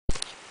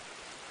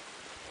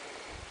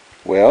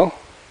Well,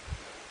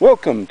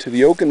 welcome to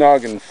the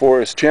Okanagan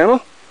Forest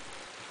channel.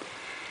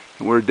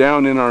 We're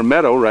down in our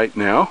meadow right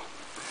now,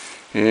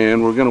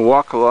 and we're going to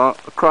walk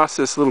across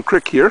this little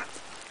creek here,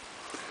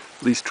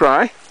 at least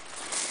try,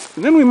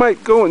 and then we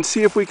might go and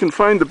see if we can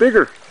find the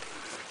bigger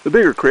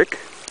creek.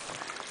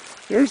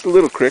 There's the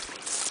little creek.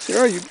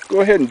 Sarah, you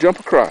go ahead and jump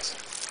across.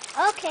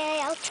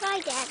 Okay, I'll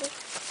try, Daddy.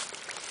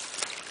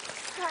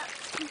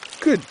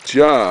 Good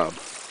job.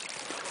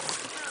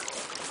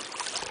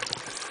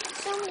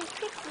 So many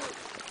picnics.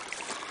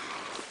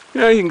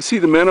 Yeah, you can see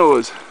the meadow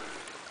is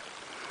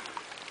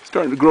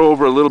starting to grow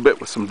over a little bit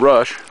with some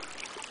brush.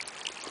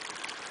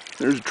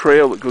 There's a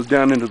trail that goes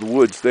down into the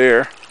woods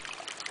there.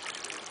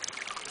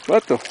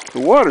 But the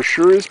water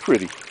sure is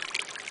pretty.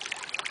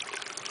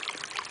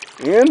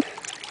 And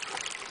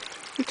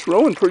it's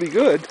rowing pretty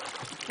good.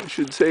 I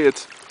should say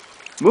it's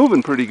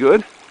moving pretty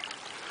good.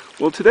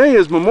 Well, today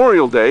is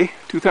Memorial Day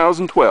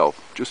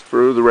 2012, just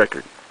for the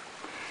record.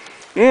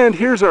 And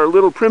here's our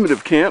little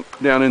primitive camp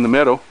down in the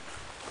meadow.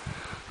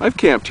 I've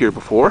camped here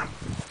before.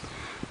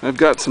 I've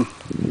got some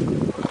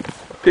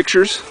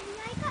pictures.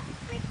 I got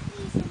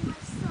pricklies in my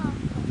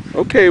sock.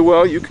 Okay,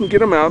 well, you can get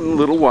them out in a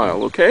little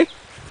while, okay?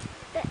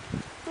 Okay.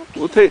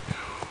 We'll take.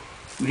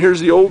 And here's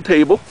the old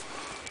table.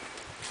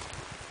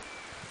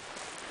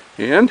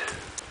 And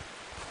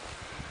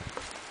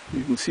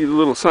you can see the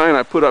little sign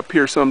I put up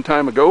here some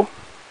time ago.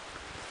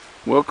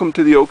 Welcome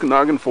to the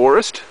Okanagan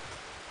Forest.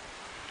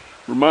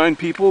 Remind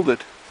people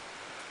that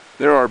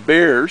there are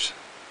bears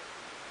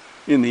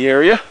in the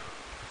area.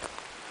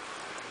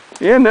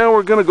 And now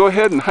we're going to go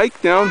ahead and hike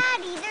down.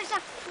 Daddy, there's a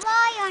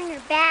fly on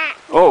your back.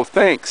 Oh,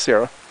 thanks,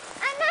 Sarah.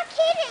 I'm not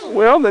kidding.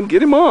 Well, then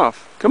get him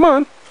off. Come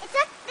on. It's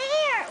up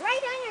there,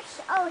 right on your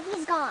oh,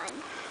 he's gone.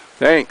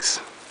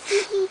 Thanks.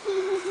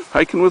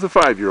 Hiking with a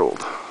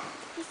 5-year-old.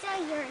 He saw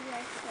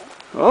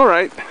your All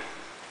right.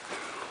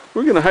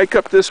 We're going to hike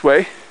up this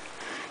way.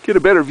 Get a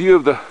better view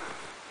of the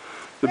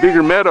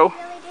bigger meadow.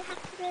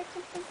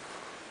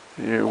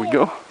 There we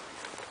go.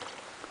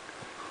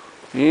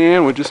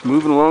 And we're just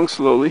moving along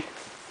slowly.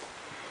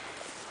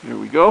 There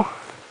we go.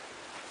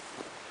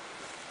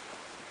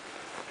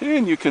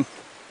 And you can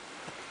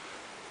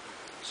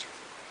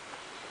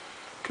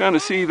kind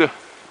of see the...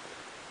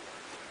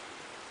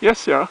 Yes,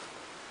 Sarah?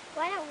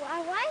 Why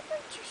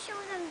don't you show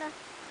them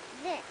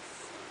this?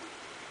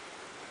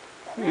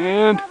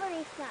 And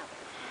Strawberry flower.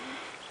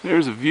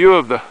 there's a view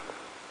of the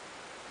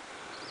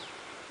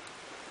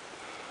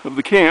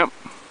camp.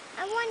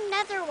 I want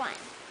another one.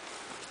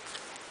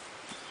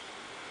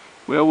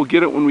 Well, we'll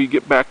get it when we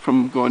get back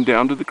from going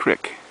down to the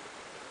creek.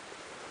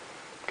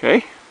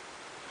 Okay?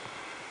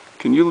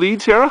 Can you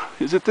lead, Sarah?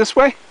 Is it this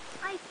way?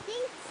 I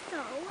think so.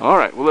 All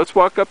right, well, let's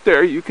walk up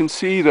there. You can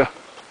see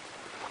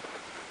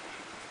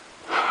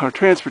our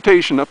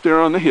transportation up there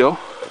on the hill.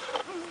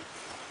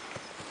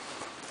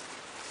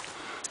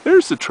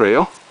 There's the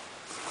trail.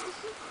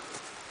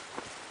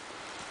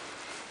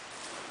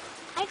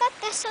 I got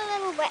this a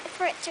little wet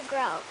for it to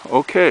grow.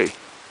 Okay.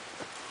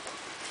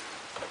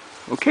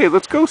 Okay,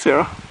 let's go,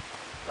 Sarah.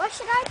 Why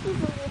should I be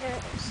the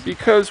leader?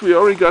 Because we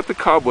already got the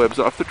cobwebs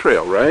off the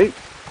trail, right?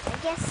 I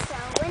guess so.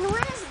 And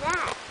when is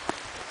that?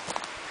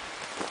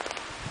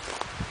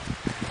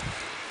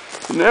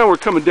 And now we're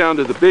coming down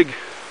to the big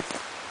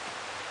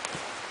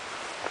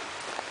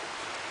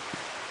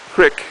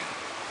creek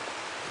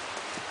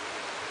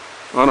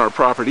on our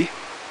property.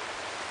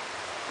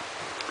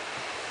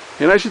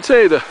 And I should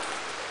say that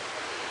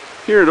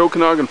here at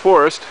Okanagan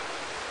Forest,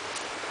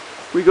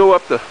 we go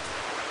up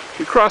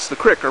we cross the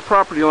creek. Our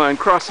property line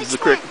crosses the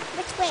creek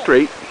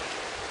straight.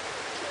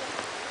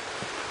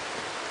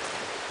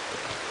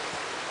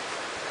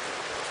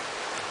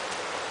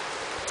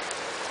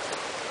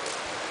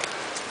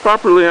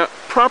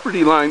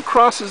 Property line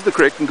crosses the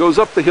creek and goes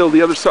up the hill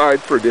the other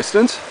side for a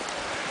distance,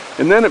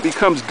 and then it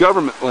becomes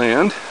government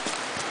land.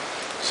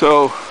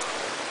 So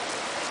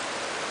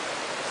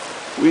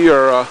we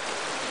are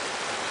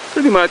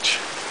pretty much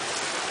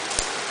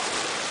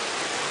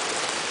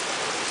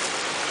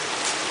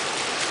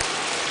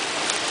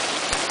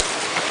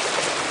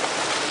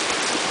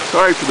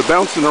sorry for the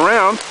bouncing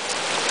around.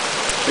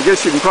 I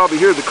guess you can probably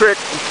hear the creek.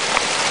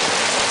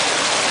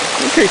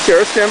 Okay,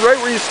 Sarah, stand right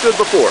where you stood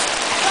before,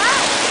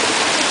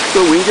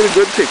 so we can get a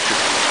good picture.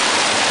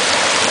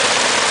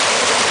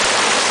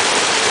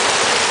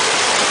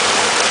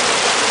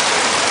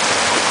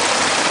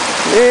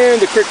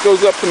 And the creek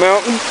goes up the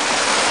mountain.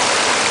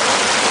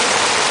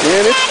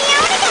 And it's... Daddy,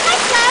 I want to get my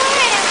flower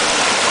in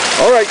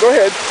it. All right, go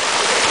ahead.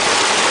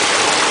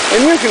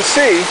 And you can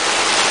see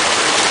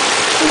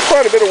there's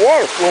quite a bit of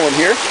water flowing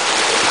here.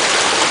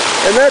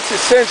 And that's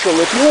essential.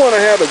 If you want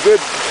to have a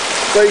good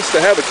place to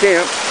have a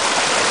camp,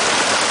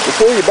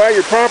 before you buy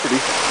your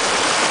property,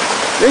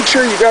 make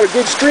sure you got a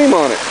good stream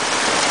on it,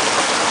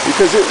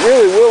 because it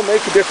really will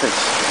make a difference.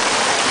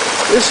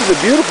 This is a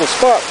beautiful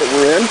spot that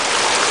we're in,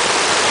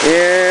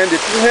 and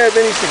if you have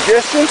any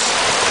suggestions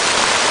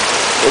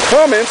or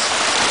comments,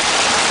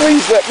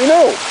 please let me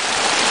know.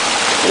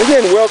 And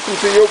again, welcome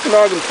to the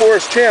Okanagan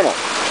Forest channel.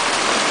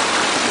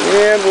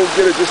 And we'll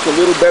get just a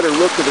little better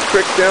look of the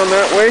creek down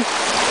that way.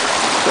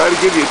 Try to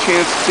give you a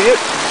chance to see it.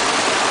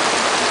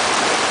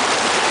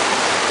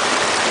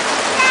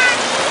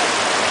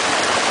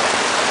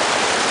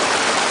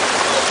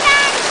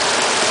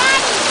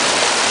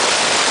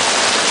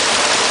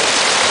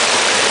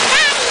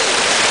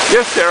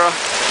 Yes, Sarah.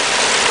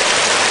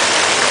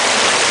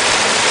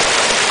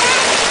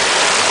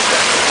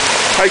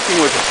 Hiking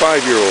with a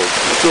 5-year-old.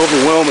 It's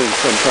overwhelming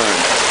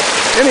sometimes.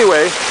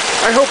 Anyway,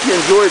 I hope you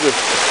enjoy the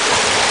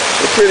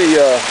pretty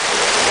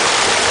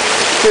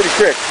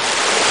creek.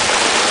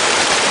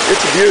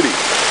 It's a beauty.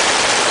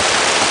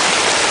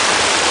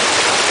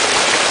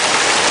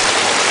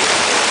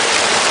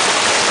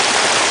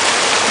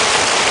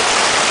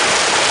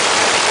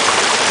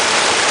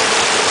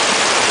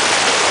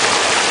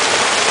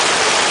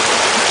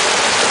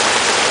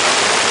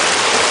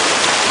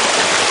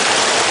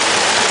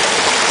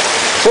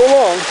 So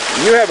long,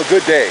 and you have a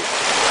good day.